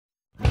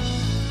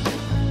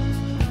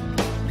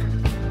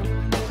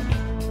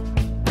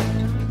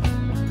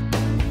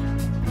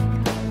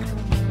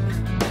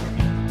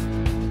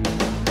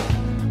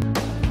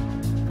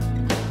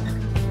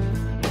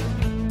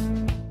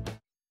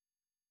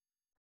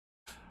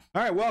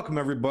All right, welcome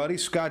everybody.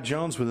 Scott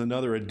Jones with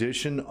another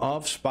edition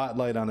of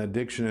Spotlight on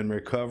Addiction and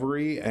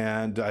Recovery,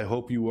 and I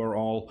hope you are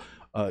all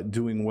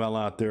doing well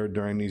out there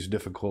during these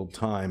difficult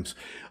times.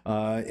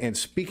 And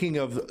speaking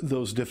of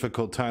those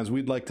difficult times,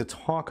 we'd like to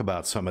talk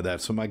about some of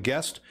that. So my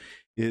guest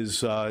is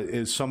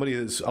somebody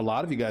that a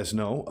lot of you guys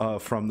know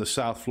from the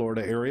South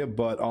Florida area,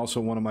 but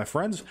also one of my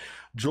friends,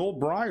 Joel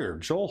Brier.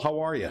 Joel, how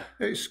are you?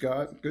 Hey,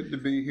 Scott. Good to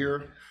be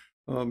here.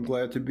 I'm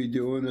glad to be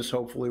doing this.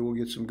 Hopefully we'll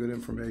get some good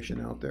information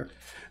out there.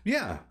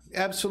 Yeah,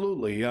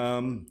 absolutely.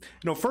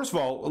 First of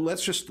all,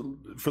 let's just,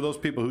 for those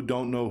people who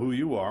don't know who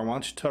you are, why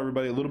don't you tell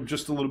everybody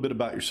just a little bit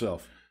about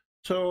yourself?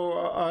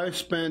 So I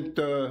spent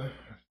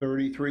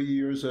 33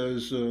 years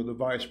as the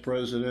vice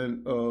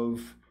president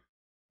of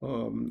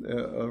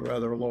a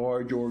rather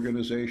large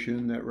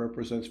organization that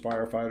represents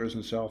firefighters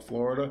in South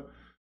Florida.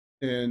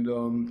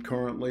 And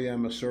currently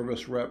I'm a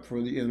service rep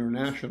for the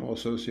International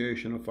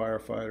Association of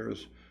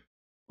Firefighters.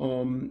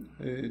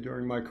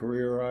 During my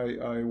career,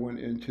 I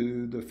went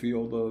into the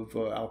field of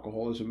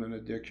alcoholism and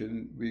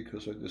addiction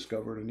because I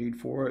discovered a need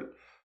for it.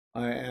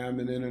 I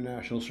am an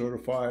international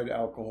certified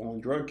alcohol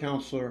and drug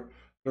counselor,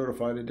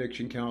 certified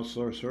addiction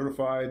counselor,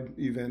 certified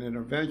event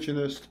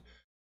interventionist,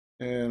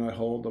 and I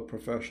hold a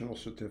professional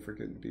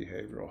certificate in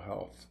behavioral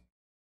health.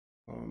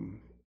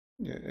 And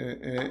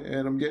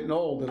I'm getting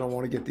old, and I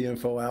want to get the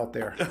info out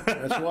there.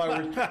 That's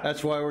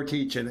why we're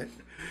teaching it.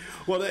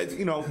 Well,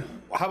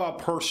 how about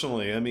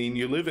personally? I mean,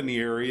 you live in the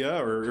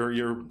area, or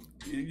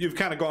you've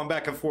kind of gone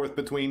back and forth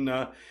between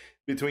the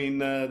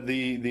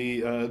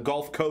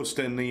Gulf Coast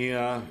and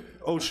the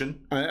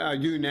ocean. I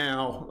do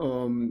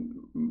now,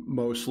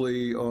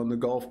 mostly on the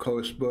Gulf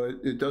Coast, but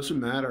it doesn't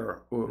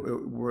matter.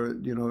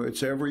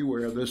 It's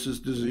everywhere. This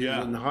disease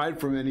doesn't hide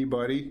from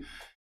anybody,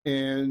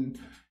 and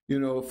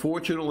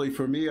fortunately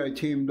for me, I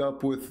teamed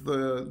up with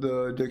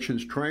the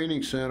Addictions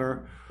Training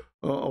Center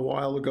a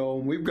while ago,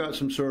 and we've got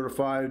some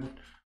certified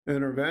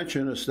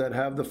interventionists that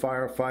have the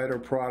firefighter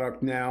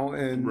product now,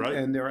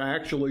 and they're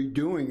actually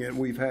doing it.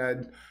 We've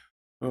had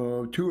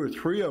 2 or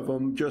 3 of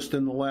them just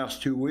in the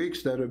last 2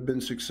 weeks that have been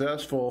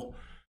successful,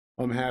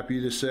 I'm happy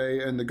to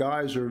say, and the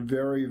guys are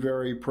very,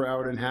 very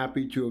proud and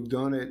happy to have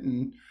done it.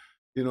 And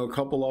a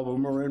couple of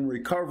them are in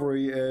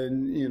recovery,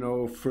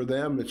 and for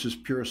them it's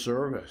just pure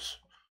service.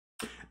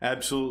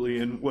 Absolutely.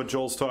 And what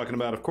Joel's talking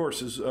about, of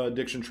course, is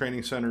Addiction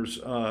Training Center's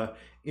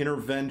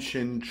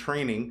intervention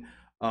training.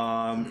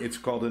 It's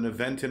called an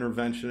event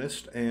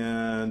interventionist,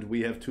 and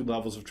we have 2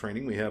 levels of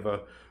training. We have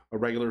a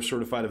regular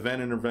certified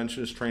event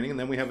interventionist training, and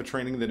then we have a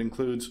training that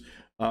includes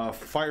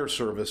fire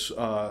service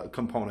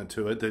component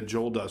to it that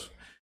Joel does.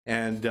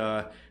 And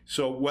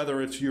so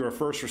whether you're a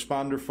first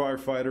responder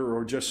firefighter,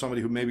 or just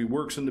somebody who maybe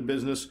works in the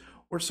business,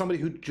 or somebody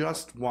who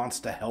just wants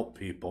to help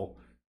people,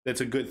 that's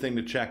a good thing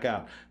to check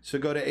out. So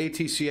go to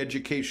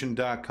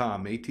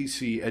atceducation.com,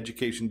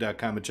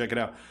 atceducation.com, and check it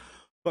out.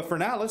 But for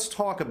now, let's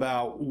talk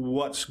about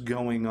what's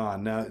going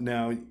on.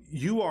 Now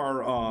you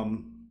are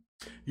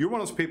you're one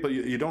of those people,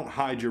 you don't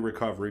hide your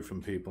recovery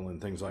from people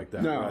and things like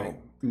that. Right?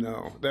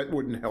 No, that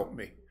wouldn't help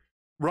me.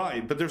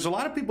 Right, but there's a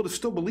lot of people that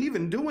still believe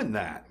in doing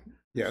that.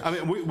 Yes. I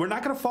mean, we're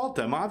not going to fault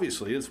them.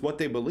 Obviously, it's what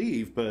they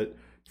believe. But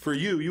for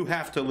you, you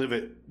have to live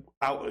it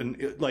out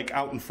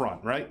in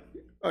front, right?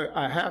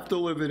 I have to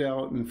live it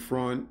out in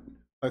front.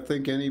 I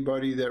think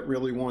anybody that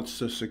really wants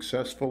to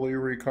successfully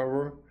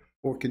recover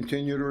or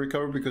continue to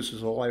recover, because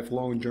it's a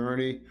lifelong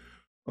journey,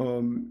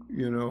 the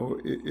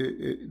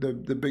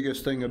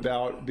biggest thing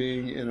about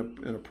being in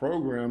a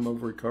program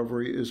of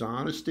recovery is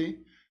honesty.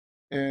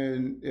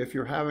 And if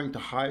you're having to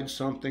hide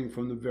something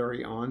from the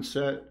very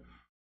onset,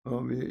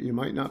 you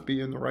might not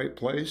be in the right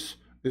place.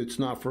 It's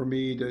not for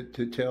me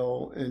to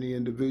tell any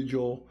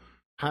individual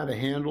how to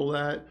handle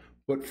that.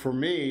 But for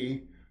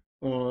me,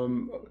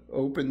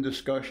 open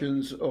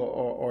discussions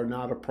are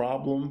not a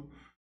problem,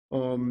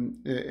 and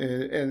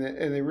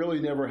they really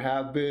never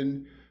have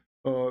been,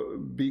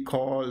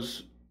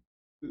 because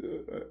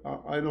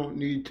I don't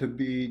need to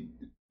be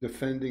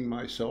defending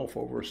myself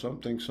over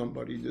something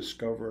somebody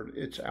discovered.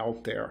 It's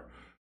out there,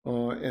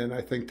 and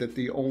I think that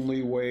the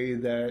only way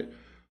that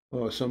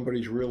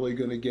somebody's really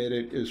going to get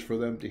it is for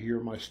them to hear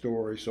my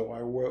story. So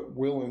I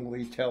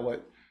willingly tell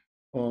it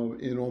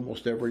in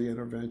almost every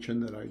intervention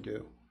that I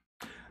do.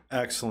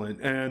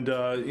 Excellent. And,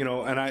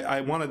 and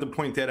I wanted to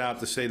point that out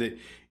to say that,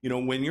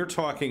 when you're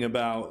talking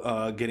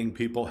about getting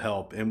people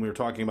help, and we're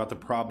talking about the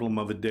problem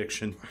of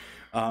addiction,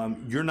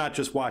 you're not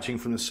just watching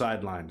from the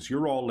sidelines.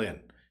 You're all in.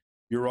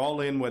 You're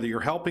all in, whether you're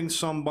helping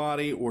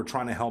somebody or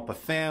trying to help a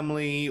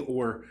family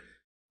or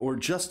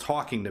just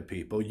talking to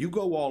people. You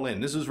go all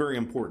in. This is very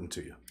important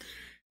to you.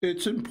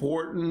 It's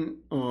important.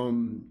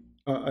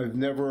 I've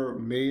never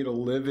made a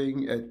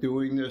living at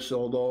doing this,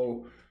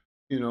 although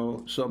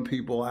some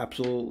people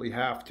absolutely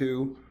have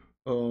to.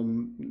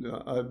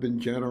 I've been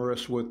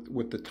generous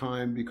with the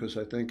time because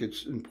I think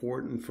it's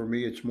important. For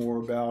me, it's more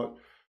about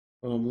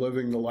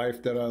living the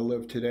life that I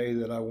live today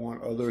that I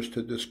want others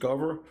to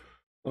discover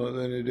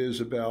than it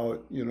is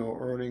about,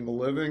 earning a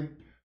living.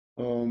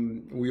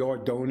 We are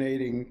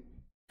donating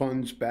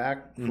funds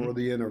back for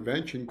the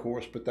intervention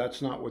course, but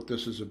that's not what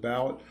this is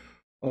about.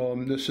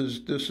 This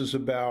is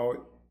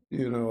about,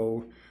 you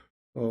know,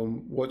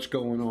 what's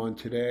going on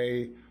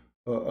today.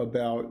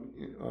 About,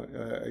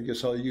 I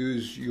guess I'll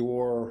use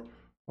your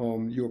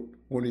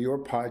one of your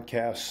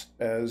podcasts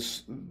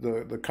as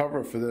the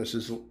cover for this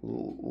is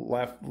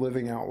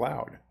Living Out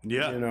Loud.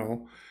 Yeah, you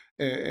know,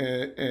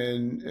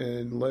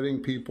 and letting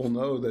people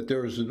know that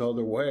there's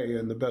another way,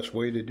 and the best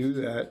way to do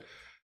that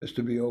is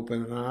to be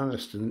open and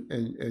honest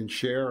and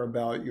share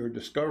about your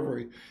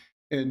discovery.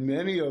 And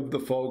many of the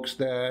folks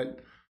that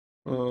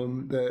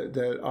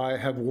I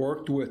have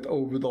worked with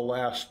over the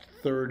last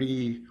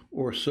 30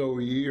 or so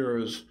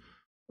years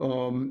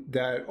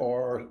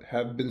that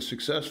have been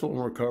successful in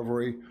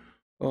recovery,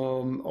 a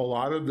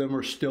lot of them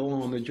are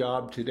still on the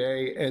job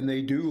today, and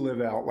they do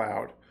live out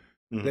loud.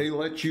 They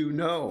let you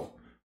know.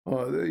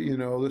 You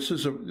know, this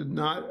is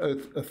not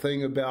a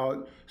thing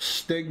about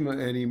stigma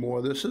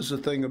anymore. This is a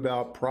thing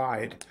about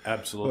pride.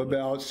 absolutely.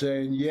 About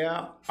saying,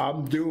 yeah,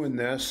 I'm doing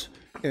this,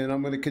 and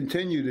I'm going to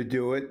continue to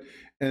do it.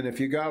 And if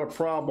you got a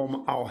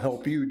problem, I'll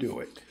help you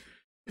do it.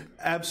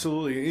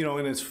 Absolutely. You know,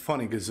 and it's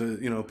funny because,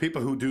 you know,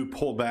 people who do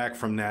pull back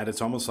from that,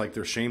 it's almost like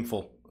they're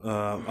shameful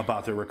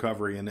about their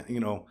recovery. And, you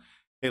know,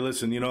 hey,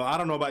 listen, you know, I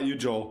don't know about you,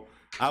 Joel.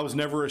 I was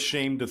never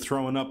ashamed of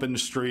throwing up in the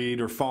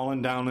street or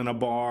falling down in a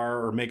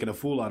bar or making a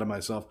fool out of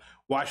myself.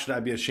 Why should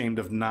I be ashamed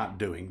of not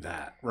doing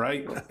that?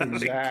 Right?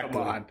 Exactly.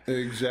 Come on.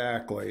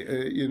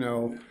 Exactly. You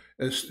know,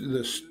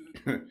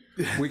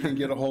 we can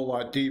get a whole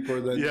lot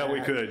deeper than Yeah, that. we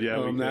could. Yeah,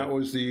 we could. That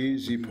was the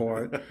easy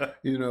part.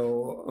 You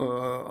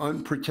know,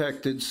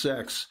 unprotected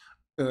sex,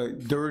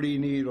 dirty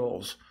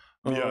needles.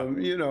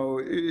 You know,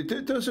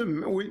 it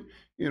doesn't.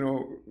 You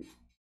know,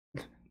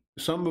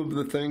 some of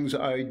the things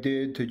I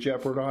did to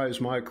jeopardize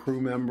my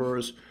crew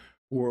members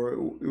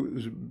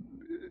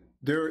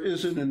there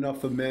isn't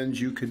enough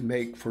amends you can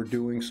make for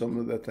doing some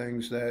of the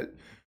things that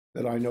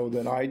I know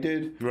that I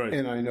did, right,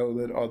 and I know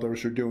that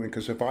others are doing,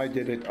 because if I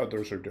did it,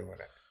 others are doing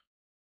it.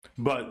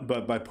 But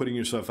by putting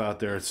yourself out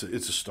there, it's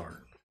a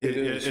start.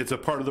 It's a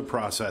part of the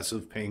process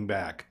of paying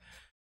back.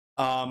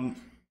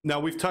 Now,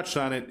 we've touched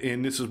on it,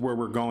 and this is where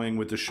we're going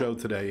with the show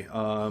today.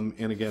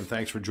 And again,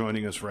 thanks for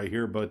joining us right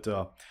here. But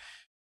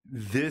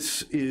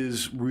this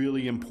is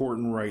really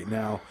important right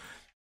now.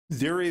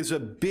 There is a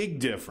big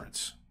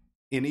difference.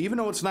 And even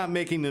though it's not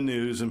making the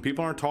news and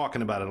people aren't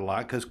talking about it a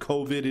lot because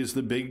COVID is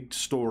the big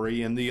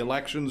story and the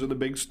elections are the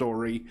big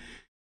story,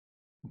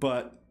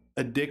 but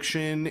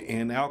addiction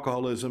and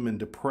alcoholism and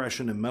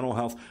depression and mental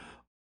health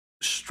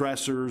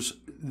stressors,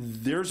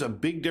 there's a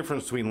big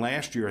difference between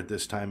last year at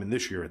this time and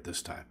this year at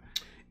this time.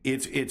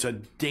 It's a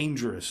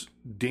dangerous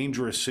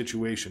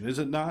situation, is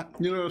it not?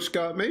 You know,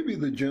 Scott, maybe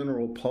the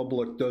general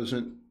public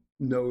doesn't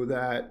know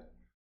that.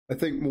 I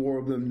think more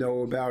of them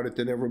know about it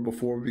than ever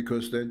before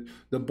because the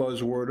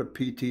buzzword of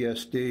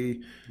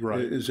PTSD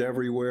is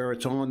everywhere.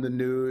 It's on the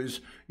news.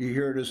 You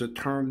hear it as a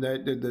term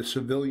that the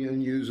civilian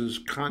uses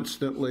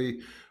constantly.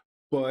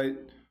 But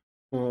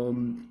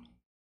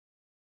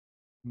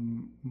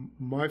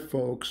my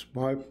folks,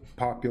 my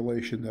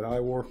population that I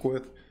work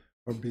with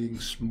are being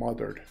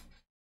smothered.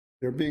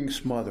 They're being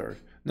smothered.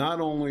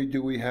 Not only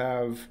do we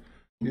have,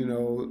 you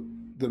know,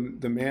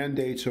 the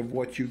mandates of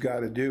what you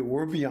got to do.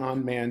 We're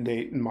beyond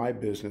mandate in my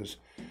business.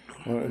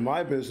 In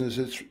my business,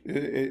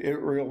 it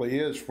really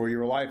is for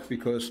your life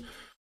because,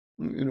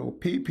 you know,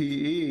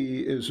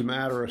 PPE is a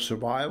matter of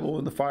survival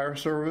in the fire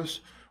service.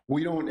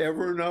 We don't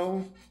ever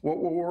know what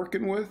we're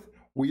working with.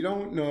 We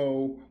don't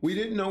know. We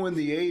didn't know in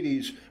the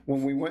 80s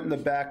when we went in the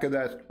back of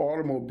that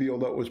automobile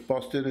that was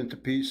busted into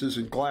pieces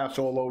and glass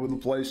all over the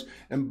place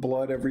and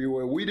blood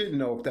everywhere. We didn't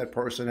know if that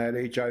person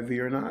had HIV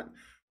or not.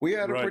 We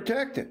had to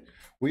protect it.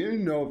 We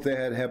didn't know if they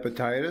had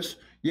hepatitis.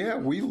 Yeah,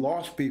 we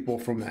lost people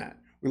from that.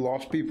 We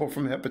lost people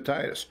from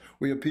hepatitis.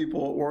 We have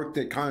people at work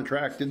that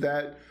contracted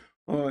that,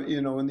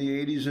 you know, in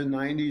the 80s and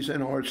 90s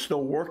and are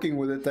still working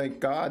with it. Thank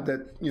God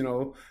that, you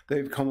know,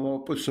 they've come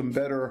up with some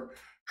better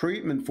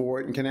treatment for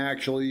it and can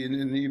actually, and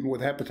even with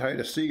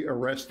hepatitis C,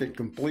 arrest it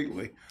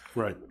completely.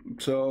 Right.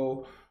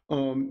 So,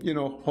 you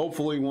know,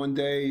 hopefully one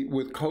day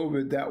with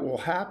COVID that will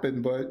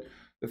happen. But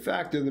the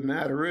fact of the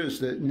matter is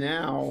that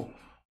now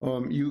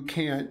you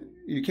can't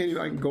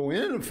even go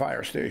in a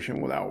fire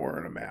station without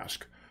wearing a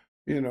mask.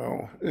 You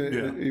know,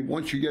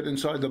 once you get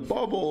inside the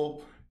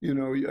bubble, you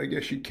know, I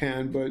guess you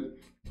can, but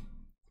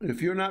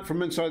if you're not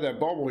from inside that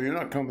bubble, you're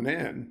not coming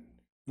in,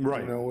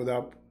 right? You know,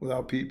 without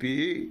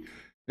PPE.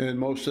 And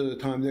most of the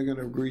time they're going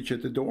to reach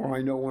at the door.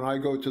 I know when I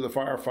go to the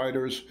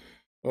firefighters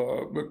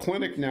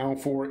clinic now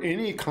for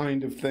any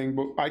kind of thing,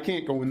 but I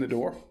can't go in the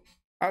door.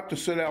 I have to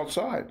sit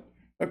outside.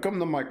 I come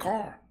to my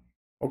car.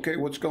 Okay,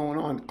 what's going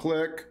on?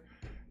 Click,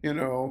 you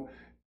know,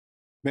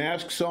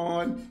 masks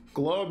on,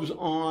 gloves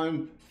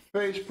on,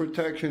 face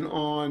protection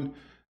on.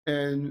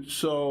 And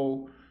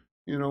so,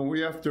 you know,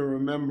 we have to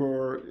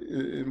remember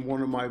in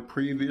one of my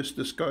previous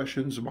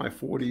discussions, my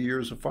 40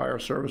 years of fire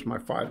service, my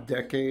 5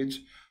 decades,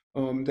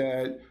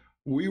 that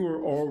we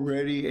were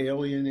already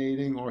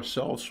alienating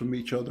ourselves from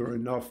each other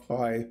enough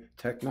by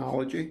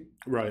technology.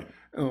 Right.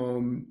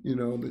 You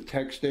know, the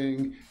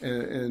texting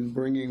and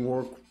bringing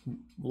work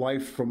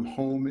life from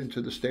home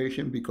into the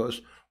station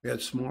because we had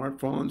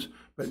smartphones.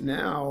 But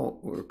now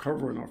we're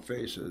covering our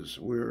faces.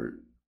 We're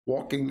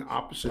walking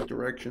opposite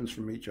directions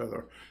from each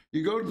other.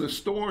 You go to the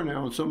store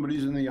now and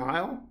somebody's in the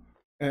aisle,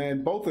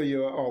 and both of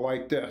you are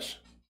like this.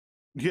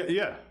 Yeah,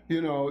 yeah.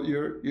 You know,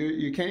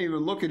 you can't even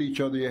look at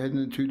each other. You're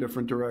heading in two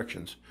different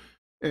directions,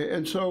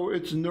 and so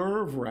it's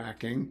nerve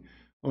wracking,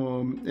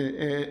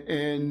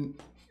 and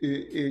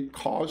it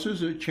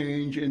causes a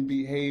change in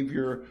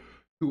behavior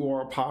to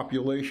our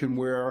population.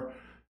 Where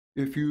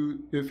if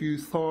you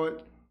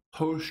thought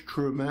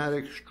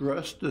post-traumatic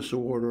stress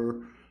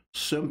disorder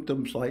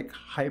symptoms like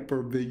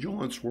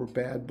hypervigilance were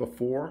bad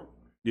before,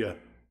 Yeah.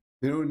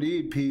 you don't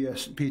need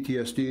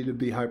PTSD to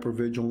be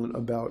hypervigilant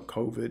about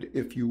COVID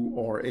if you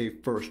are a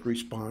first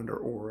responder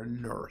or a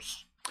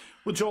nurse.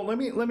 Well, Joel,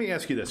 let me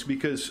ask you this,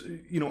 because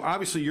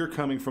obviously you're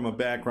coming from a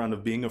background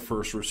of being a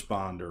first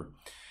responder,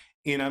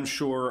 and I'm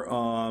sure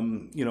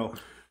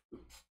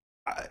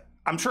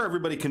I'm sure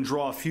everybody can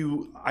draw a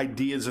few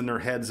ideas in their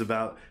heads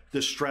about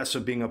the stress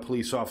of being a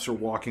police officer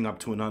walking up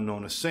to an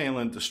unknown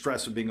assailant, the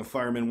stress of being a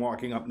fireman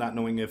walking up not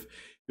knowing if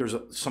there's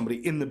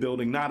somebody in the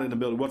building, not in the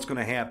building, what's going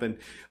to happen.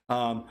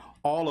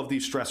 All of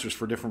these stressors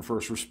for different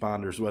first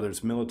responders, whether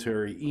it's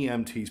military,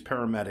 EMTs,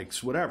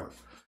 paramedics, whatever.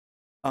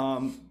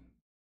 But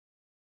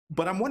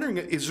I'm wondering,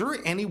 is there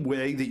any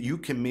way that you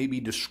can maybe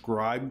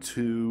describe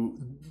to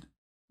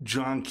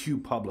John Q.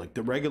 public,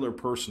 the regular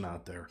person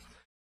out there,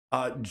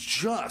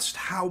 just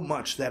how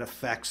much that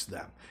affects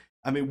them?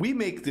 I mean, we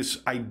make this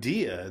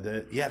idea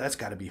that, yeah, that's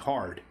got to be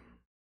hard.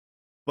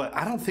 But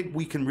I don't think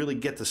we can really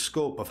get the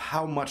scope of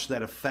how much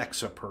that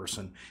affects a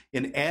person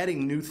in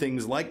adding new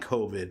things like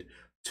COVID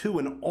to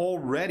an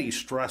already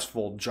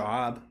stressful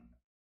job.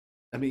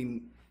 I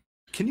mean,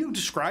 can you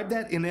describe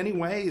that in any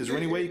way? Is there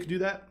any way you could do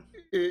that?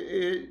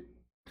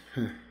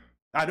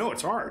 I know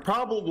it's hard.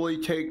 Probably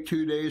take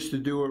 2 days to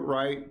do it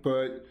right,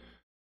 but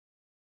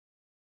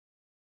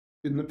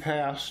in the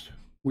past,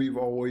 we've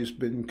always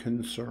been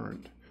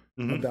concerned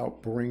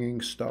about bringing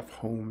stuff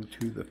home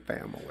to the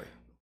family.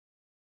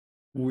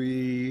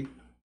 We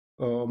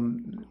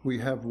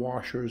have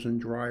washers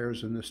and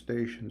dryers in the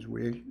stations.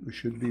 We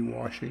should be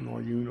washing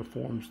our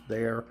uniforms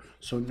there,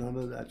 so none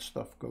of that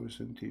stuff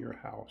goes into your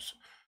house.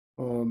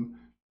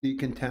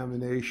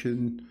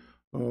 Decontamination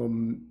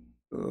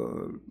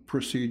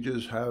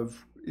procedures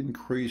have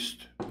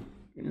increased,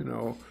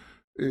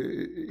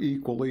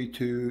 equally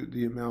to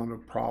the amount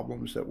of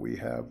problems that we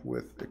have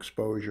with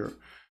exposure.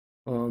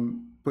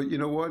 But you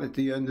know what? At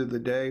the end of the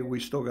day, we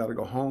still got to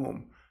go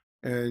home.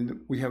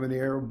 And we have an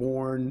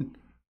airborne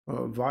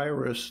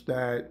virus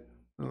that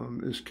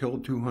is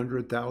killed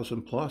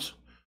 200,000 plus,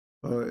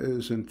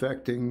 is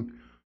infecting,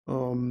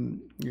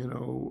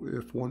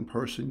 if one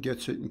person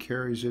gets it and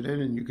carries it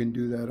in, and you can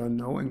do that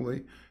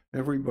unknowingly,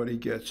 everybody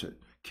gets it.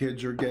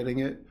 Kids are getting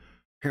it.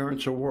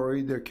 Parents are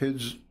worried their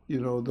kids,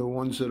 the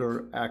ones that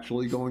are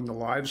actually going to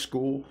live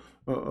school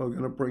are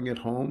going to bring it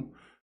home.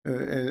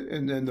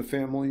 And then the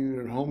family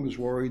unit at home is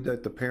worried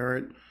that the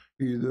parent,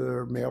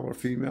 either male or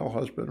female,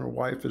 husband or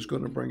wife, is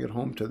going to bring it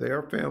home to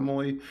their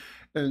family.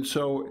 And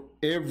so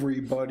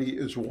everybody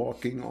is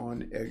walking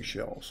on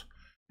eggshells.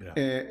 Yeah.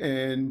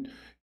 And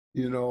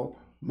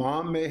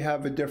mom may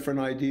have a different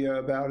idea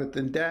about it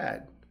than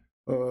dad,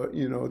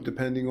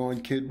 depending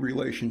on kid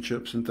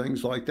relationships and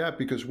things like that,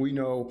 because we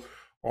know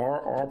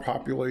our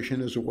population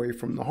is away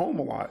from the home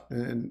a lot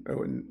and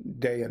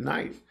day and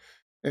night.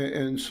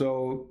 And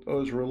so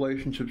those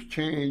relationships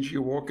change.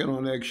 You're walking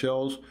on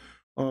eggshells.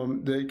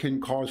 They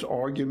can cause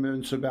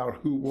arguments about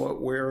who,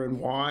 what, where, and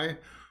why.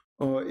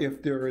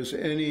 If there is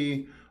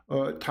any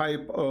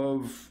type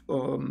of,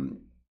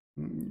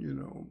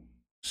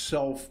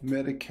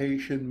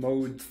 self-medication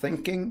mode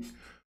thinking,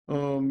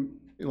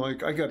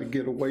 like I got to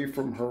get away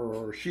from her,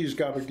 or she's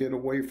got to get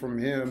away from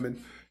him, and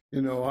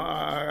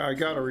I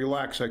got to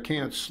relax. I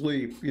can't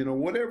sleep.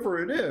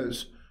 Whatever it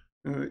is.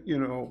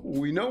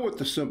 We know what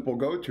the simple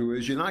go-to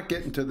is. You're not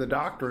getting to the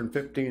doctor in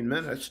 15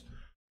 minutes.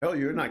 Hell,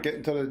 you're not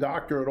getting to the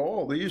doctor at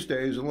all these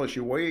days unless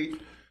you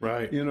wait.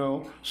 Right.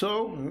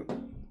 So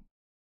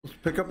let's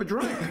pick up a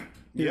drink.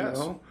 Yes.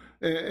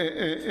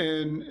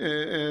 And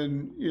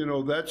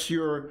that's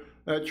your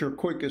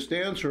quickest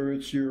answer.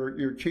 It's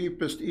your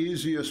cheapest,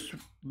 easiest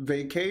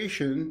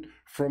vacation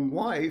from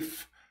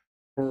life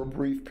for a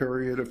brief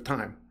period of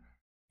time.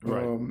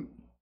 Right.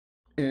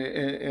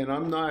 And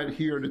I'm not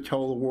here to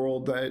tell the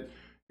world that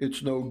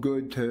it's no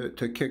good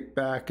to kick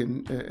back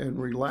and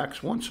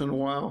relax once in a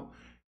while.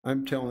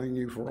 I'm telling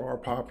you, for our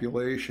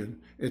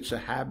population, it's a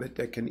habit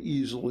that can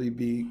easily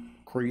be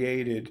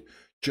created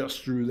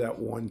just through that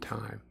one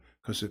time,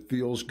 because it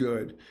feels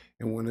good.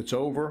 And when it's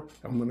over,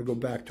 I'm going to go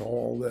back to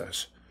all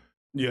this.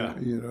 Yeah.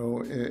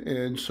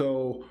 And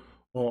so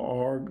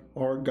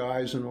our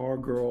guys and our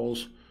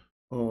girls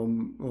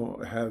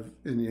have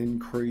an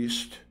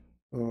increased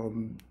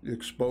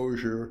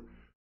exposure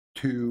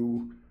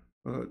to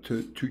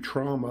to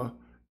trauma,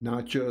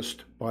 not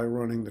just by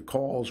running the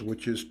calls,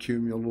 which is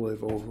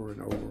cumulative over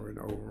and over and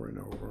over and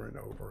over and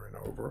over and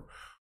over,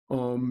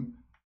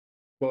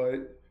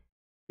 but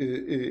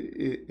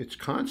it's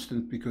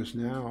constant, because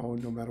now,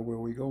 no matter where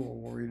we go,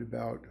 we're worried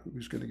about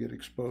who's going to get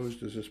exposed.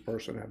 Does this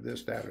person have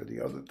this, that, or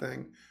the other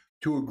thing,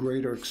 to a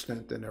greater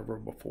extent than ever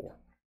before?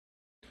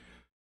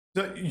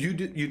 So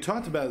you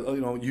talked about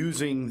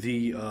using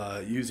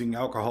using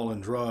alcohol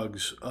and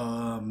drugs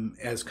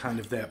as kind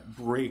of that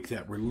break,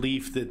 that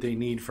relief that they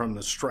need from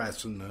the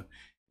stress and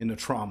the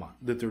trauma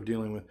that they're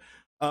dealing with.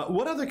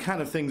 What other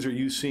kind of things are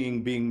you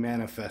seeing being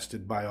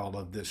manifested by all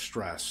of this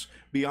stress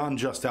beyond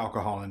just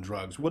alcohol and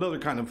drugs? What other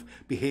kind of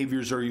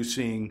behaviors are you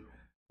seeing?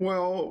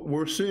 Well,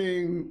 we're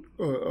seeing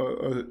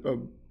a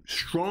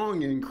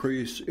strong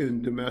increase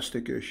in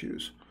domestic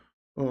issues,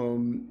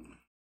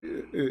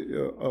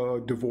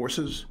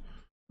 divorces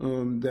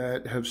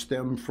that have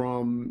stemmed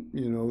from,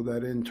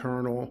 that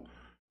internal.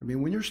 I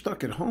mean, when you're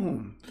stuck at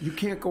home, you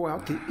can't go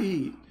out to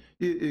eat.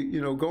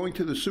 Going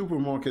to the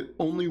supermarket,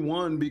 only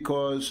one,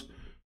 because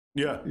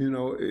at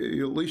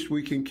least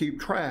we can keep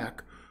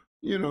track.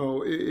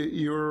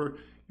 You're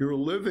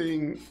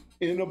living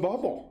in a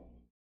bubble,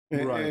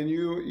 and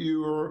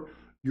your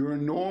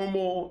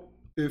normal,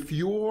 if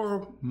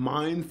your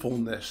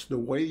mindfulness, the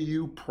way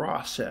you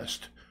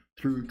processed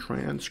through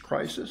trans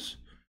crisis,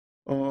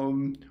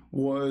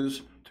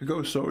 was to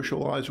go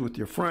socialize with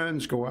your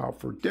friends, go out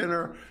for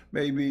dinner,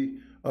 maybe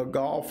a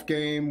golf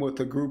game with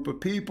a group of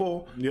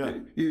people,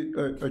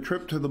 a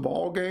trip to the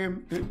ball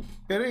game,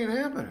 it ain't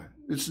happening.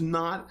 It's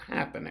not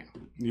happening.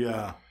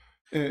 Yeah.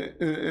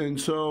 And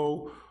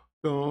so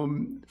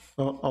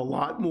a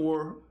lot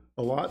more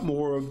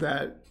of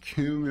that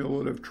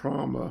cumulative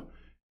trauma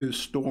is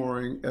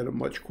storing at a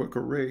much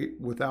quicker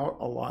rate without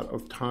a lot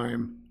of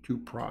time to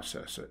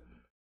process it.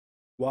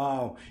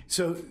 Wow.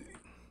 So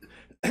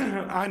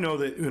I know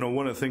that,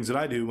 one of the things that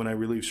I do when I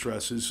relieve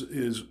stress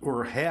is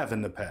or have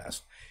in the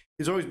past,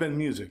 it's always been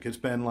music. It's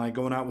been like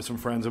going out with some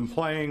friends and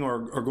playing,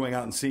 or going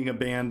out and seeing a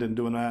band and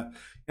doing that.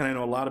 And I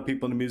know a lot of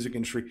people in the music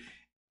industry,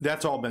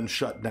 that's all been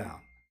shut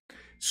down.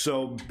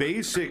 So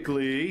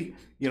basically,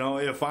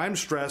 if I'm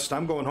stressed,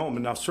 I'm going home.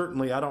 And now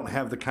certainly I don't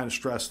have the kind of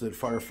stress that a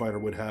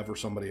firefighter would have or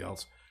somebody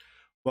else.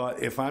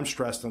 But if I'm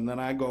stressed and then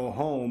I go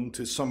home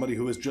to somebody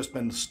who has just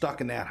been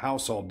stuck in that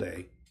house all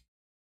day,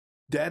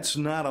 that's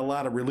not a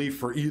lot of relief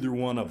for either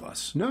one of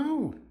us.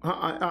 No,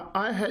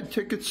 I had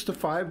tickets to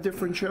 5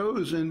 different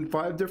shows in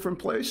 5 different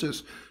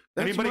places.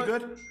 Anybody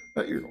good?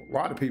 A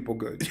lot of people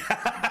good.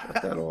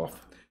 Cut that off.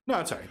 No,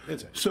 it's all right.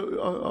 It's all right.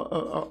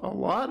 So a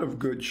lot of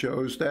good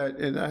shows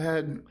and I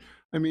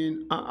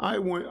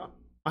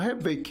have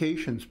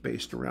vacations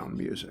based around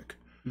music.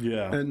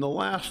 Yeah. And the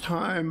last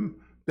time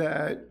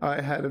that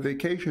I had a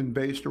vacation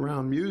based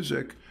around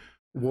music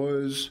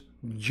was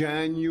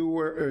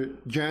January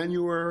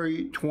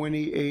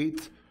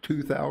 28th,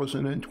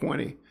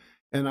 2020.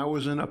 And I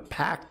was in a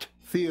packed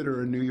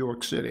theater in New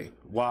York City.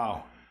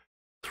 Wow.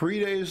 3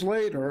 days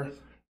later,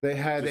 they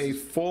had a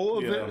full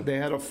event. Yeah. They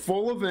had a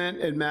full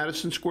event at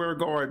Madison Square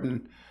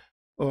Garden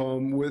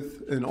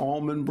with an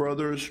Allman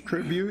Brothers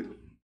tribute.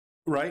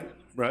 Right.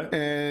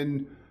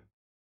 And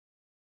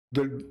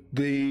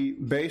the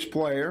bass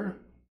player,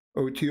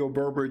 Oteil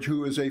Burbridge,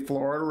 who is a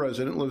Florida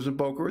resident, lives in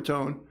Boca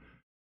Raton,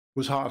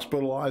 was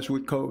hospitalized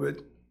with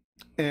COVID,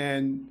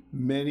 and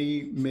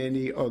many,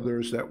 many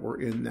others that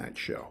were in that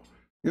show.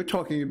 You're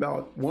talking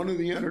about one of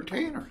the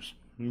entertainers.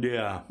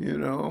 Yeah.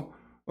 And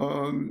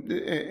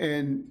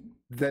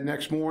the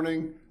next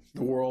morning,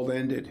 the world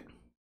ended.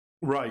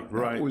 Right.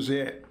 That was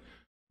it.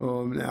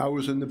 I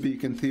was in the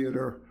Beacon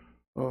Theater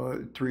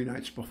 3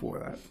 nights before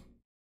that.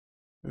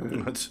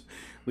 At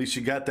least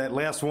you got that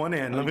last one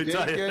in. Let me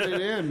tell you. I did get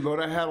it in, but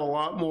I had a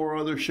lot more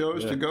other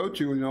shows to go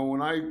to.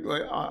 When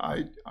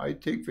I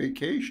take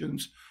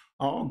vacations,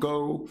 I'll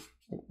go.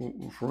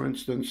 For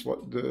instance,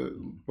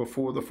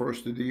 before the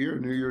first of the year,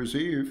 New Year's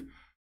Eve,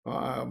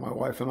 my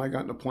wife and I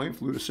got in a plane,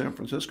 flew to San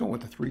Francisco,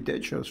 went to 3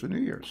 Dead shows for New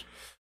Year's.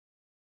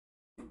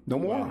 No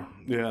more. Wow.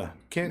 Yeah.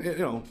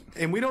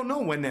 And we don't know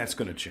when that's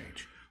going to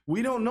change.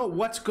 We don't know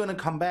what's going to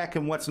come back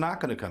and what's not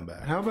going to come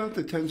back. How about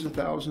the tens of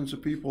thousands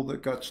of people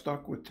that got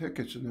stuck with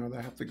tickets and now they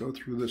have to go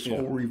through this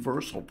whole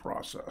reversal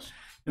process?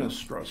 It's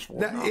stressful.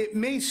 Now, it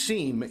may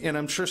seem, and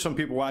I'm sure some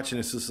people watching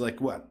this is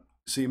like, what?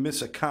 So you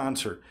miss a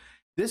concert.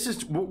 This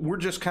is, we're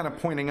just kind of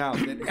pointing out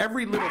that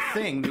every little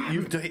thing that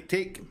you've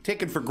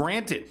taken for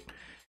granted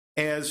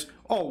as,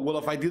 oh, well,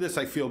 if I do this,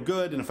 I feel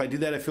good, and if I do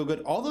that, I feel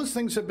good. All those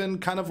things have been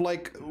kind of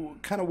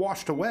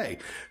washed away.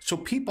 So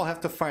people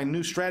have to find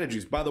new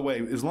strategies. By the way,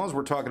 as long as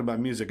we're talking about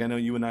music, I know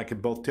you and I could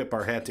both tip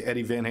our hat to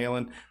Eddie Van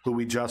Halen, who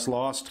we just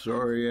lost.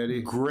 Sorry,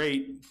 Eddie.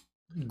 Great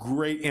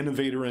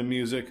innovator in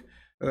music.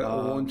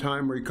 A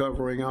one-time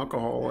recovering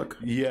alcoholic.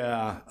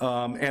 Yeah,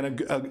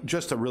 and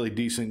just a really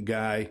decent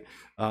guy.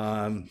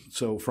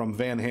 So from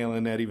Van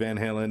Halen, Eddie Van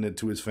Halen, and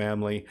to his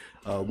family,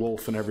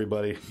 Wolf and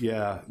everybody.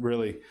 Yeah,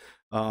 really.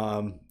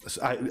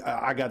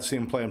 I got to see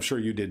him play. I'm sure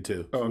you did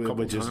too. A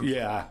couple times.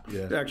 Yeah.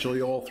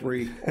 Actually, all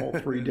three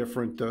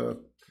different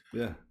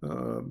Yeah.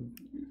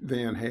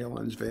 Van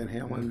Halen,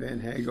 Van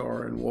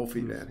Hagar, and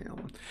Wolfie Van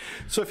Halen.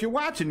 So if you're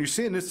watching, you're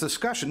seeing this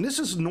discussion. This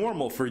is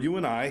normal for you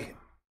and I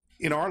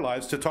in our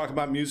lives to talk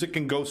about music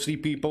and go see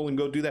people and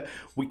go do that.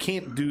 We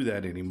can't do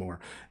that anymore.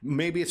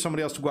 Maybe it's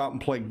somebody else to go out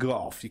and play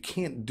golf. You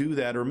can't do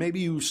that, or maybe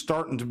you're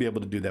starting to be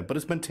able to do that, but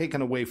it's been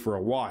taken away for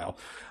a while.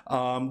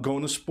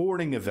 Going to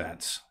sporting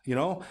events, you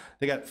know,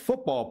 they got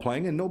football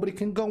playing and nobody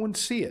can go and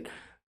see it.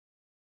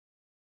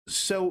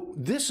 So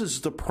this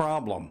is the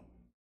problem.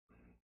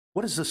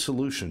 What is the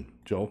solution,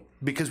 Joel?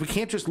 Because we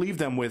can't just leave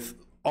them with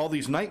all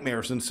these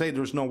nightmares and say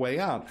there's no way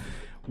out.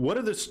 What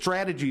are the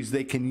strategies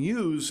they can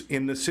use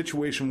in the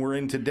situation we're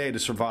in today to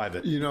survive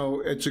it? You know,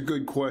 it's a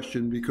good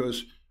question,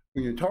 because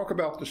when you talk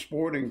about the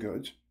sporting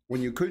goods,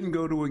 when you couldn't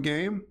go to a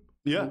game,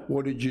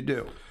 what did you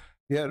do?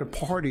 You had a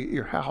party at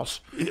your house,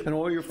 and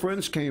all your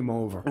friends came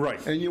over.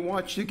 Right. And you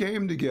watched the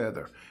game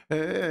together.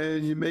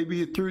 And maybe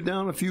you threw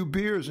down a few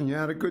beers, and you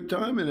had a good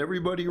time, and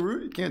everybody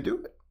rooted. Can't do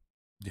it.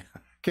 Yeah.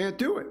 Can't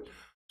do it.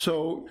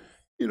 So,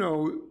 you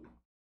know,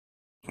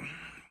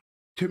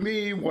 to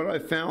me, what I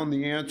found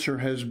the answer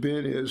has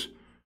been is,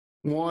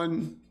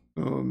 one,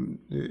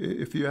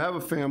 if you have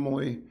a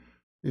family,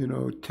 you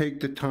know, take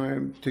the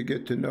time to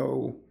get to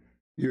know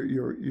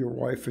your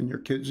wife and your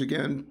kids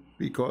again,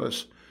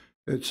 because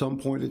at some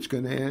point it's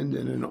going to end.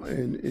 And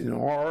in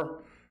our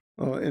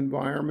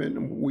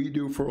environment, we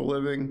do for a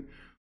living,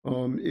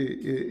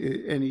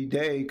 any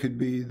day could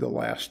be the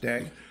last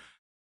day.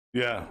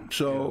 Yeah.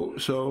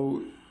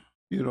 So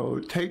you know,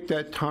 take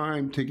that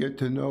time to get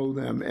to know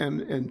them,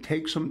 and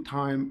take some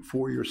time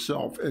for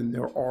yourself. And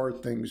there are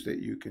things that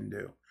you can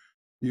do.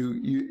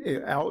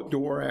 You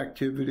outdoor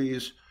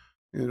activities,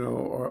 you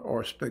know,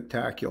 are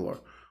spectacular.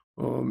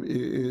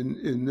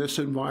 In this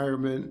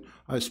environment,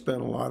 I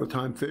spent a lot of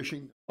time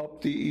fishing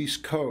up the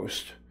East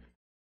Coast,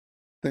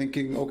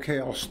 thinking, okay,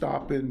 I'll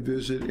stop in,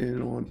 visit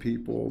in on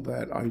people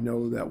that I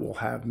know that will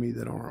have me,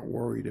 that aren't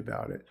worried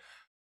about it.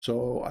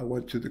 So I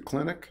went to the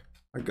clinic,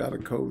 I got a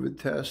COVID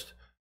test,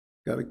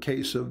 got a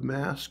case of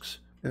masks,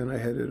 and I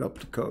headed up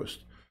the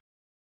coast.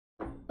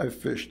 I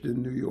fished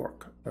in New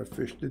York. I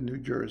fished in New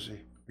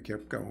Jersey. I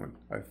kept going.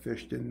 I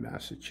fished in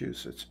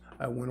Massachusetts.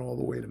 I went all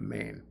the way to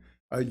Maine.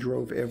 I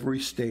drove every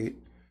state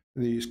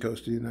in the East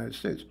Coast of the United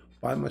States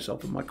by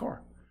myself in my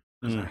car,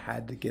 because I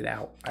had to get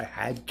out. I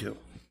had to.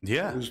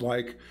 Yeah. It was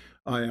like,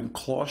 I am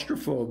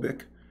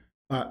claustrophobic.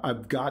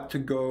 I've got to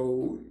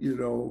go, you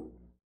know,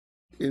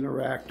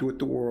 interact with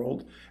the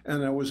world.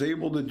 And I was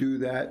able to do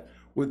that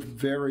with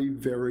very,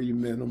 very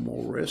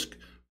minimal risk.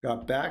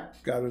 Got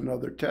back, got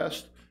another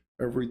test,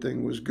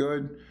 everything was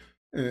good,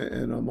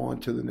 and I'm on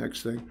to the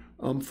next thing.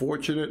 I'm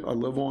fortunate, I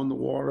live on the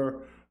water,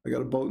 I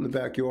got a boat in the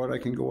backyard, I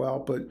can go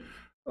out, but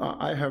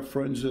I have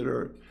friends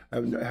that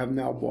have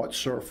now bought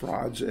surf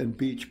rods and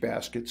beach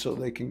baskets so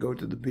they can go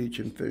to the beach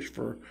and fish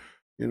for,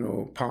 you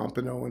know,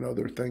 pompano and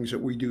other things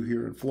that we do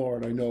here in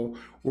Florida. I know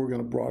we're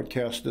going to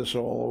broadcast this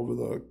all over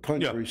the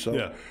country,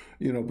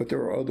 you know, but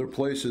there are other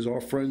places.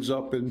 Our friends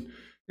up in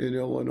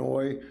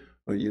Illinois,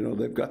 you know,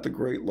 they've got the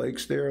Great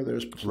Lakes there.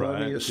 There's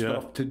plenty of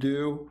stuff to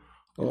do.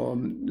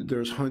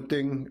 There's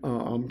hunting.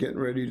 I'm getting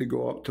ready to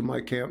go up to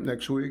my camp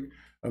next week.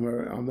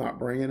 I'm not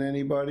bringing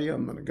anybody.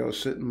 I'm going to go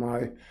sit in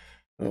my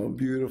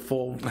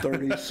beautiful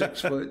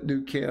 36-foot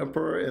new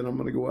camper, and I'm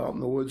going to go out in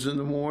the woods in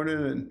the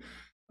morning,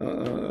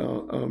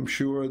 and I'm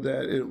sure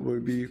that it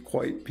would be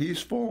quite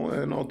peaceful,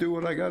 and I'll do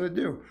what I got to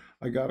do.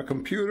 I got a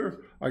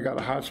computer, I got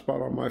a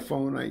hotspot on my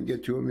phone, I can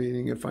get to a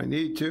meeting if I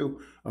need to.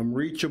 I'm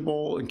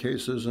reachable in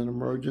case there's an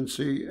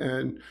emergency,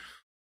 and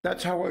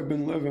that's how I've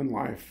been living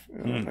life.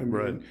 I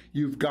mean,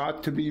 you've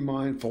got to be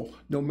mindful,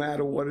 no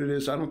matter what it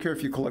is. I don't care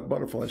if you collect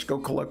butterflies, go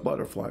collect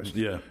butterflies.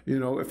 Yeah. You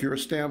know, if you're a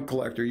stamp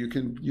collector, you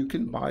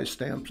can buy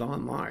stamps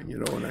online, you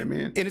know what I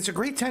mean? And it's a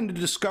great time to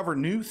discover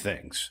new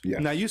things.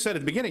 Yes. Now, you said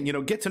at the beginning, you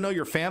know, get to know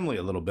your family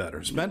a little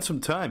better, spend some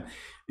time,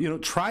 you know,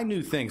 try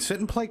new things, sit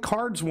and play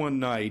cards one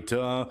night,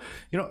 you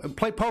know,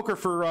 play poker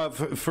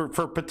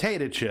for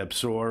potato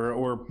chips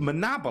or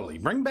Monopoly.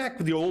 Bring back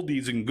the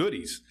oldies and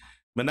goodies.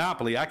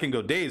 Monopoly, I can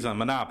go days on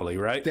Monopoly,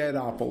 right?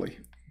 Deadopoly.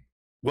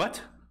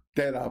 What?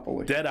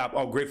 Deadopoly.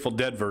 Grateful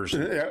Dead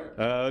version. Yeah.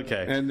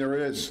 Okay. And there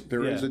is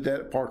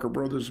a Parker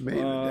Brothers made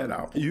a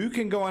Deadopoly. You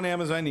can go on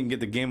Amazon, you can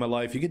get the Game of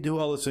Life, you can do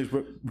all those things,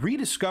 but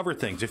rediscover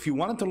things. If you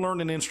wanted to learn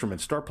an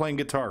instrument, start playing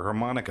guitar,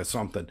 harmonica,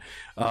 something.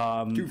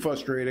 Too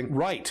frustrating.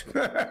 Right.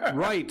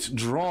 Right.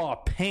 Draw,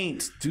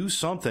 paint, do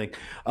something.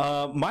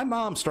 My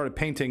mom started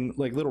painting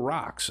like little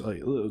rocks,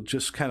 like,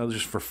 just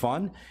for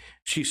fun.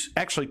 She's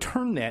actually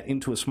turned that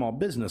into a small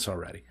business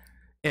already.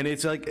 And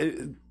it's like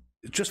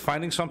just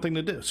finding something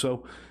to do.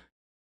 So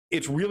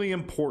it's really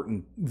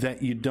important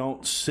that you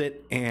don't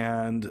sit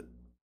and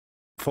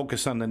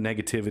focus on the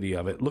negativity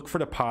of it. Look for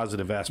the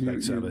positive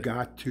aspects of it. You've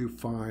got to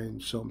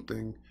find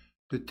something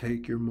to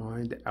take your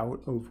mind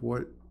out of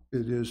what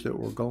it is that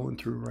we're going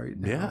through right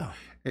now.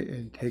 Yeah.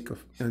 And take a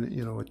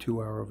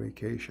 2-hour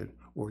vacation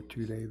or a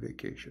 2-day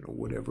vacation or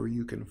whatever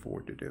you can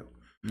afford to do.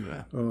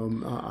 Yeah.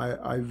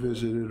 I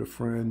visited a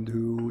friend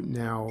who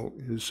now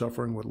is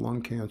suffering with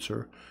lung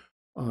cancer,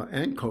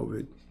 and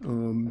COVID.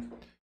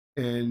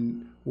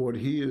 And what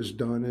he has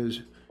done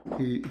is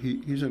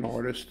he's an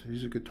artist.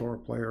 He's a guitar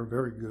player,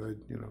 very good,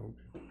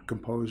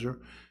 composer.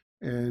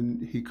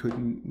 And he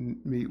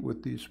couldn't meet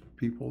with these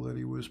people that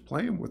he was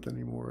playing with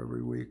anymore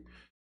every week.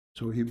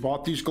 So he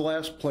bought these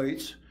glass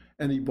plates,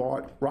 and he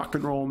bought rock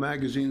and roll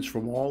magazines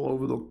from all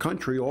over the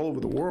country, all over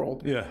the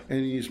world. Yeah.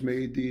 And he's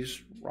made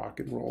these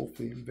rock and roll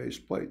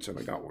theme-based plates, and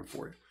I got one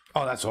for you.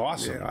 Oh, that's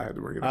awesome. Yeah, I had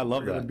to bring it. I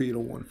love that. A Beatle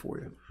one for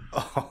you.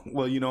 Oh,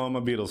 well, I'm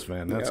a Beatles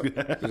fan. That's Yep,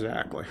 good.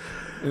 exactly.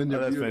 And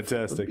that's beautiful.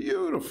 fantastic. They're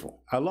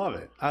beautiful. I love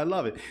it. I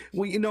love it.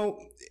 Well,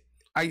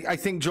 I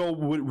think, Joel,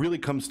 what it really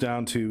comes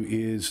down to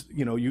is,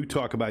 you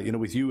talk about,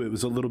 with you, it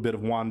was a little bit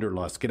of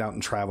wanderlust, get out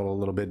and travel a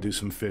little bit, do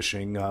some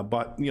fishing.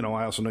 But,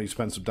 I also know you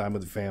spend some time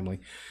with the family.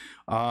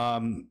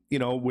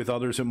 With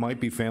others, it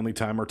might be family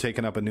time or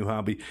taking up a new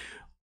hobby.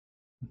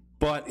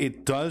 But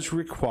it does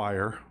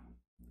require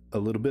a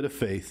little bit of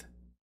faith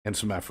and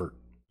some effort.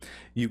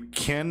 You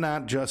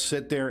cannot just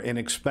sit there and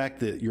expect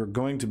that you're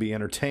going to be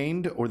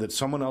entertained or that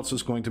someone else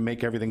is going to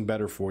make everything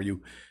better for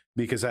you,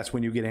 because that's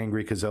when you get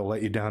angry because they'll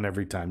let you down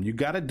every time. You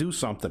got to do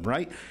something,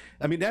 right?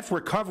 I mean, that's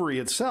recovery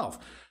itself.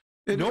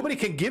 Nobody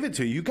can give it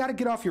to you. You got to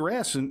get off your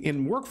ass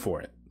and work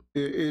for it.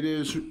 It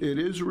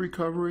is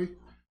recovery.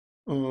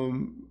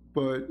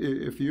 But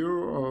if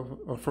you're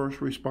a first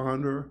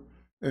responder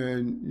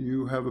and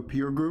you have a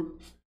peer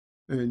group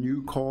and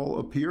you call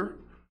a peer,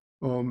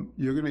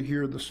 you're going to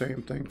hear the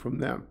same thing from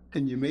them.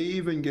 And you may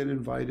even get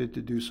invited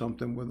to do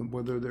something with them,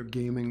 whether they're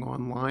gaming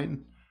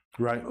online,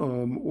 right,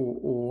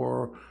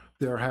 or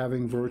they're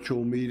having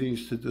virtual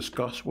meetings to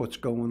discuss what's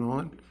going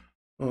on.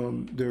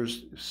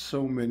 There's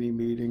so many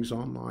meetings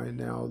online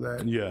now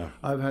that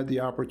I've had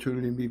the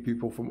opportunity to meet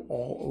people from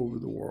all over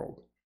the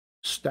world.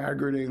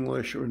 Staggered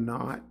English or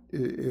not,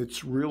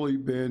 it's really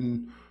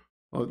been,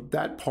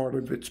 that part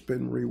of it's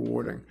been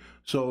rewarding.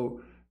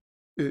 So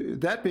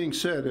that being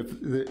said,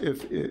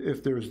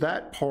 if there's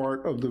that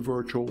part of the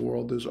virtual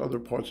world, there's other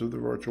parts of the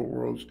virtual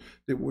worlds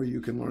where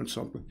you can learn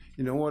something.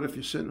 You know what? If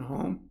you're sitting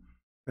home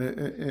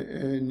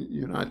and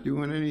you're not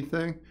doing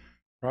anything,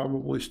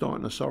 probably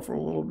starting to suffer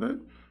a little bit,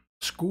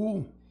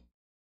 school.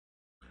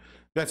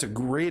 That's a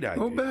great idea.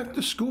 Go back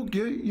to school,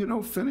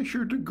 finish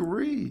your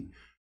degree.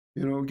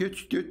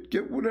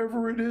 Get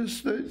whatever it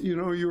is that,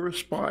 you're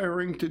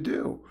aspiring to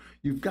do.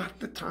 You've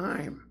got the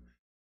time.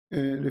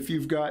 And if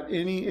you've got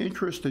any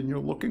interest and you're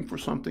looking for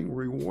something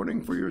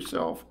rewarding for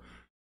yourself,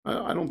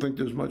 I don't think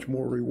there's much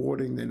more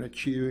rewarding than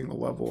achieving a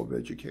level of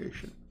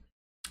education.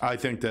 I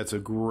think that's a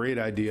great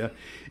idea.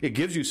 It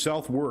gives you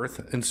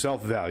self-worth and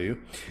self-value.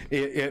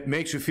 It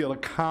makes you feel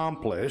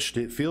accomplished.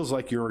 It feels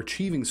like you're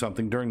achieving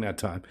something during that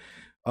time.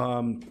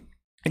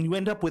 And you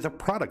end up with a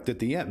product at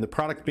the end, the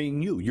product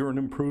being you. You're an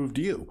improved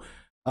you.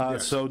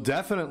 Yes. So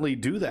definitely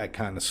do that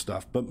kind of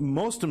stuff. But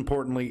most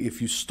importantly,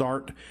 if you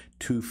start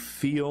to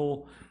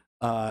feel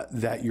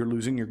that you're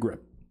losing your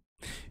grip,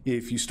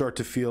 if you start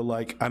to feel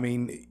like,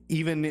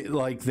 even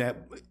like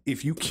that,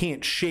 if you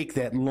can't shake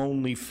that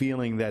lonely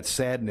feeling, that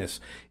sadness,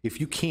 if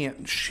you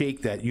can't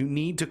shake that, you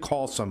need to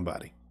call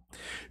somebody.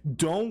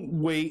 Don't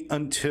wait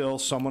until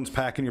someone's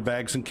packing your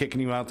bags and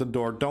kicking you out the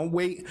door. Don't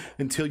wait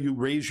until you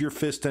raise your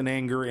fist in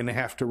anger and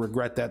have to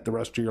regret that the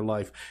rest of your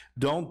life.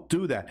 Don't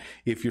do that.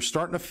 If you're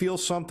starting to feel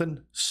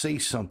something, say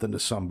something to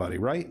somebody,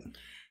 right?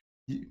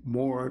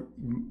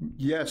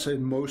 Yes,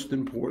 and most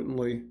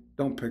importantly,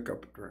 don't pick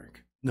up a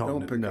drink.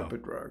 Don't pick up a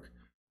drug,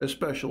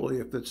 especially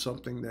if it's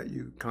something that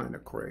you kind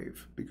of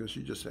crave because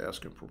you're just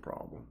asking for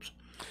problems.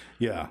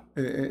 Yeah.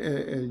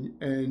 And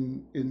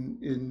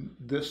in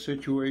this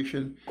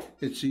situation,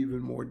 it's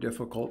even more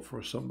difficult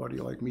for somebody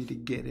like me to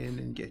get in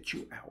and get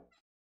you out.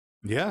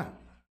 Yeah.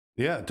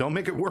 Yeah. Don't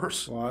make it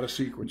worse. A lot of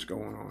secrets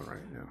going on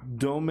right now.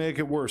 Don't make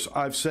it worse.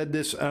 I've said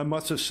this, I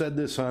must have said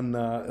this on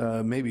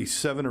maybe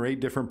 7 or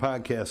 8 different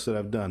podcasts that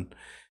I've done.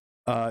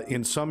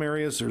 In some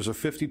areas, there's a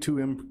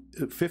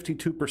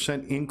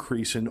 52%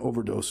 increase in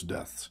overdose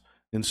deaths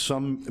in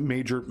some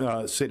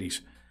major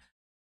cities.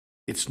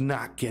 It's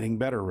not getting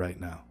better right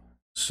now.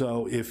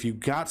 So if you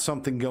got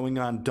something going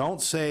on,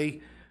 don't say,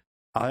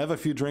 I'll have a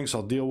few drinks,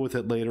 I'll deal with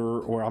it later,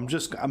 or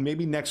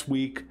maybe next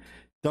week.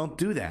 Don't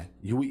do that.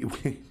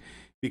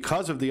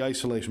 Because of the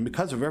isolation,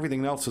 because of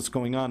everything else that's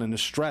going on and the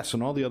stress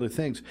and all the other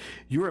things,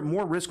 you're at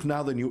more risk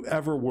now than you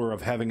ever were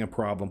of having a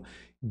problem.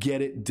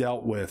 Get it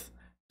dealt with.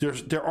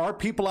 There are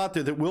people out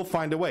there that will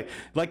find a way.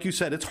 Like you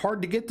said, it's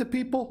hard to get to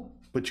people,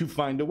 but you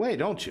find a way,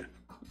 don't you?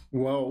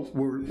 Well,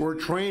 we're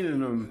training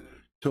them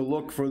to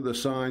look for the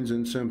signs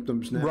and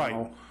symptoms now,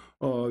 right,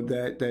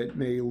 that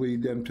may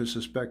lead them to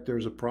suspect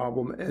there's a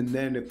problem. And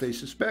then if they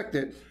suspect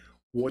it,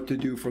 what to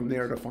do from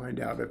there to find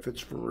out if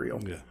it's for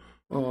real. Yeah.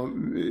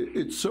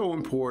 It's so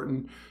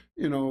important.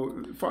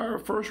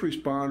 First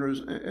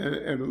responders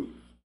and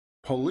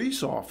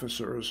police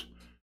officers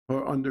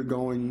are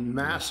undergoing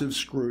massive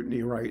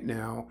scrutiny right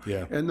now.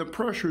 Yeah. And the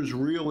pressure's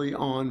really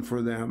on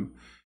for them.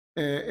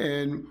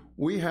 And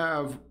we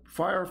have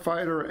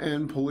firefighter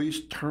and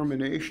police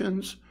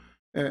terminations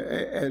at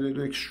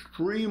an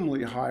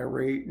extremely high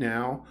rate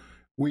now.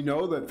 We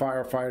know that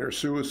firefighter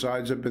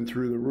suicides have been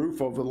through the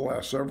roof over the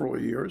last several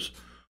years.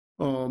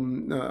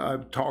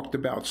 I've talked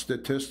about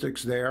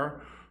statistics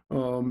there.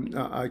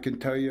 I can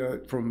tell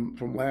you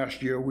from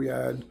last year we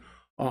had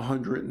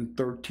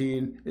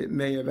 113. It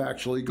may have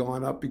actually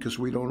gone up because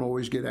we don't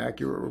always get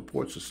accurate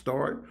reports to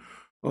start.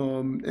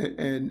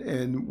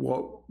 And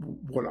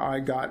what I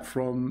got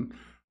from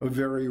a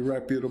very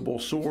reputable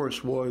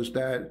source was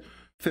that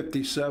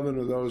 57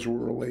 of those were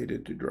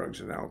related to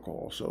drugs and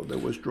alcohol. So there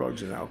was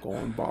drugs and alcohol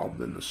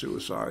involved in the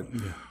suicide.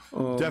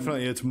 Yeah.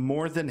 Definitely, it's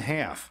more than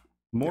half.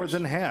 More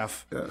than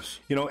half. Yes.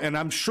 You know, and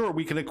I'm sure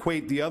we can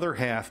equate the other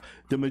half,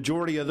 the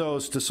majority of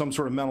those, to some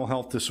sort of mental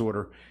health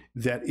disorder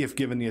that, if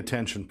given the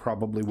attention,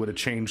 probably would have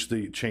changed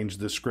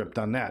the script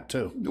on that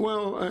too.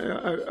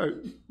 Well,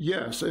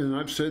 yes, and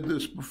I've said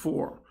this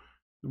before.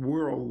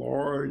 We're a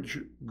large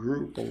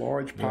group, a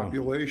large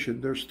population.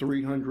 Yeah. There's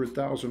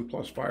 300,000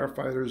 plus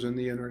firefighters in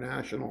the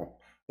International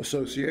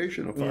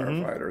Association of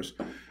Firefighters.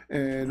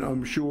 And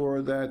I'm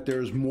sure that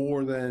there's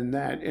more than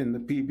that in the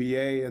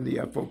PBA and the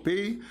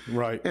FOP.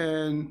 Right.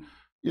 And,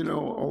 you know,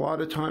 a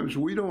lot of times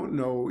we don't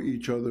know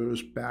each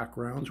other's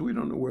backgrounds. We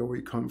don't know where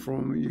we come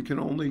from. You can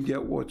only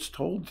get what's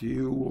told to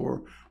you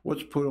or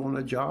what's put on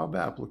a job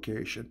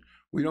application.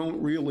 We don't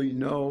really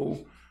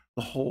know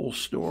the whole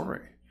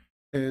story.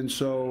 And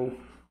so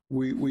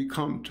we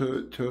come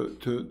to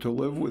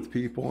live with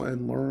people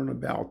and learn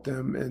about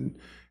them,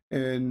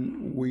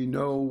 and we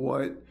know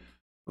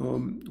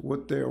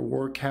what their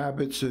work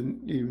habits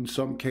and even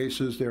some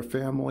cases their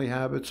family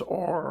habits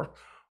are,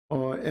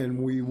 and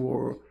we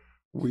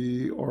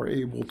are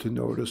able to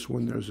notice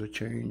when there's a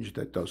change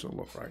that doesn't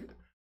look right.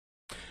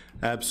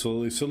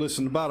 Absolutely. So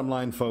listen, the bottom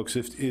line, folks,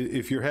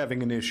 if you're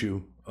having an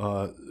issue,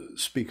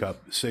 speak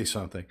up, say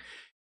something.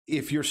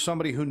 If you're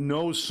somebody who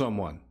knows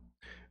someone,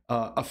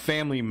 a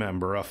family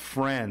member, a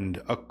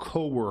friend, a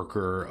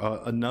coworker,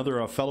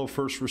 a fellow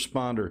first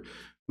responder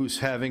who's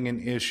having an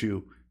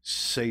issue,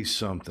 say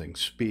something,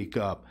 speak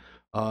up.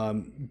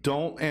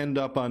 Don't end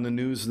up on the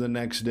news the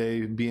next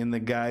day being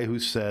the guy who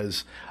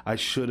says, I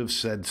should have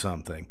said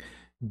something.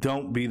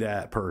 Don't be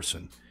that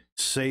person.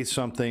 Say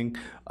something.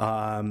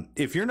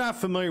 If you're not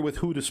familiar with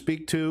who to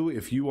speak to,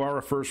 if you are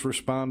a first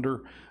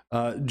responder,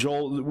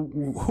 Joel,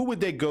 who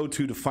would they go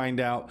to find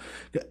out?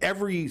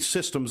 Every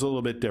system's a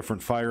little bit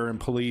different, fire and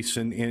police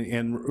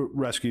and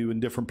rescue in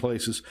different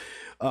places,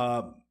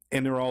 and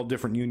they're all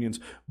different unions.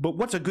 But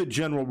what's a good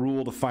general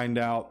rule to find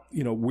out,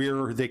 you know,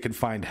 where they can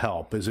find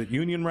help? Is it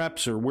union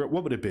reps or what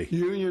would it be?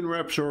 Union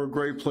reps are a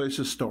great place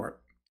to start.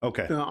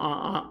 Okay.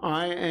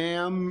 I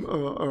am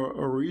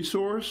a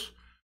resource,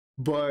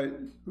 but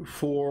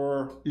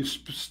for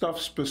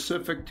stuff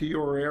specific to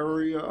your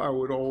area, I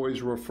would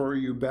always refer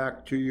you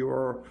back to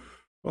your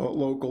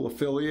local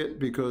affiliate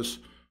because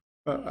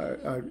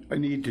I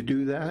need to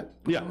do that.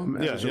 Yeah.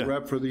 As a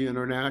rep for the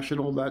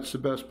International, that's the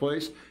best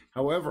place.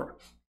 However,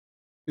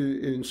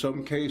 in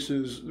some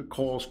cases, the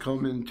calls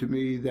come into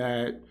me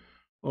that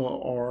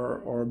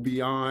are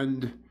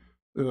beyond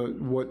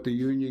what the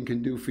union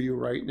can do for you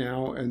right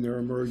now, and they're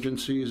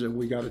emergencies, and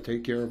we got to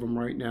take care of them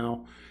right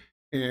now.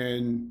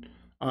 And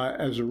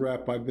as a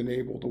rep, I've been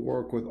able to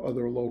work with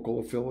other local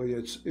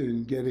affiliates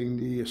in getting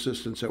the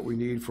assistance that we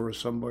need for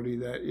somebody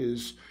that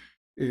is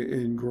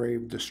in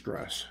grave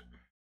distress.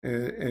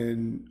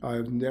 And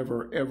I've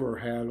never, ever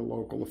had a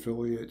local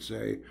affiliate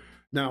say,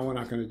 no, we're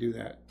not going to do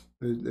that.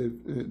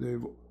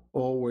 They've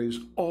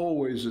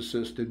always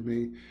assisted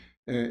me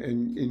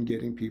in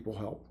getting people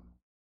help.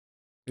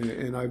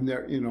 And I've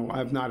never,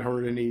 I've not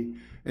heard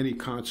any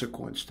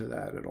consequence to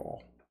that at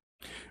all.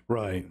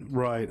 Right.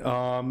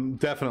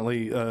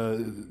 Definitely.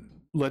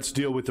 Let's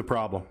deal with the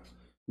problem.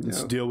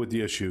 Let's deal with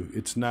the issue.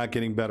 It's not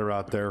getting better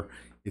out there.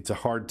 It's a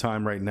hard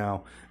time right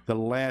now. The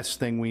last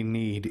thing we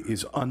need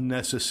is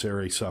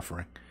unnecessary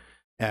suffering.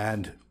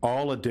 And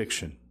all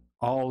addiction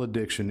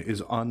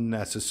is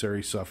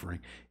unnecessary suffering.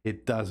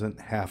 It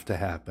doesn't have to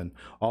happen.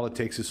 All it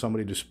takes is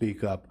somebody to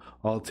speak up.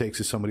 All it takes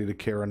is somebody to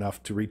care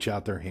enough to reach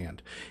out their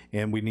hand.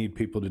 And we need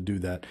people to do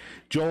that.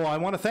 Joel, I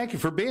want to thank you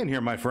for being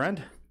here, my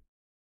friend.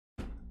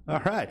 All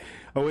right.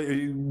 Where are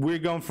you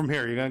going from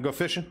here? You going to go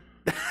fishing?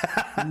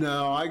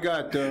 No, I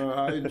took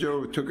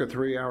a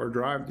 3-hour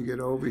drive to get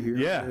over here.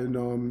 Yeah.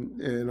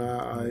 And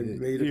I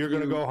made it. You're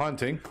going to go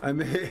hunting. I'm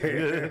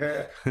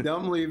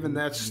leaving.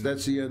 That's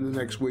the end of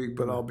next week,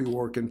 but I'll be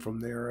working from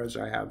there as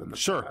I have in the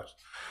past.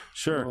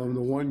 Sure. The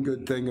one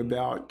good thing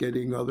about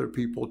getting other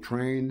people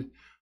trained,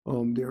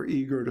 they're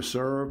eager to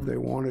serve. They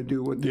want to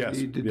do what they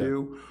need to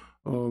do.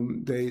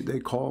 They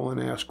call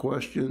and ask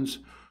questions.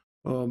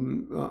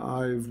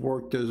 I've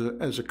worked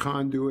as a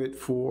conduit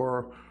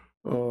for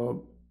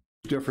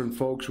different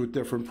folks with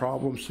different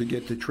problems to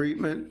get to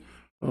treatment,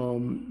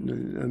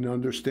 and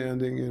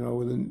understanding,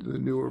 the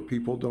newer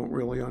people don't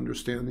really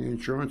understand the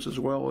insurance as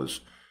well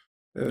as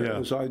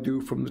I do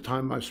from the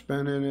time I've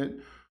spent in it.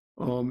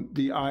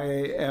 The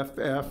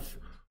IAFF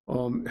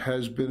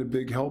has been a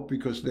big help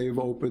because they've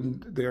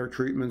opened their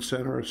treatment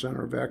center, a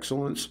center of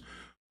excellence.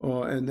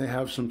 and they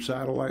have some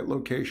satellite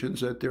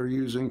locations that they're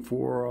using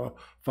for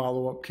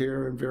follow-up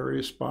care in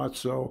various spots.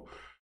 So,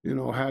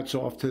 hats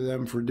off to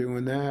them for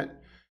doing that.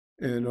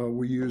 And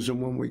we use them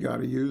when we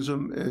got to use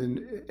them.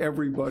 And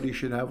everybody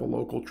should have a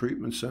local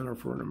treatment center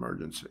for an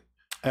emergency.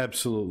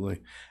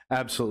 Absolutely.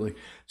 Absolutely.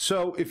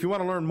 So if you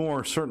want to learn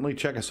more, certainly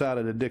check us out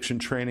at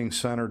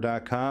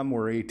addictiontrainingcenter.com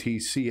or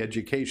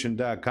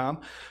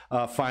atceducation.com.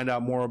 Find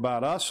out more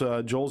about us.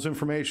 Joel's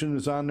information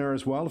is on there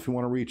as well if you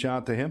want to reach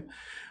out to him.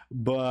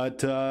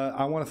 But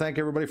I want to thank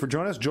everybody for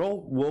joining us.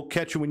 Joel, we'll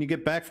catch you when you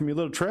get back from your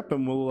little trip,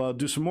 and we'll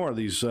do some more of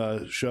these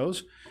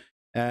shows.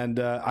 And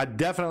I'd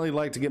definitely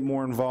like to get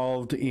more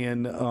involved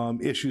in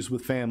issues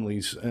with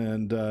families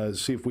and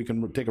see if we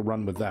can take a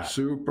run with that.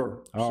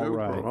 Super. All super.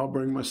 right. I'll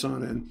bring my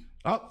son in.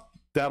 Oh,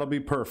 that'll be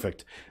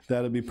perfect.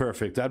 That'll be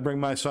perfect. I'd bring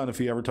my son if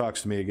he ever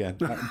talks to me again.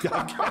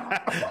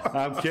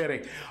 I'm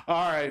kidding.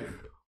 All right.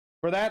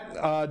 For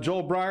that,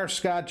 Joel Brier,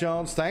 Scott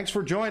Jones, thanks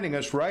for joining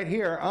us right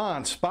here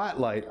on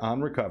Spotlight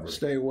on Recovery.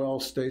 Stay well,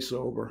 stay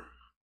sober.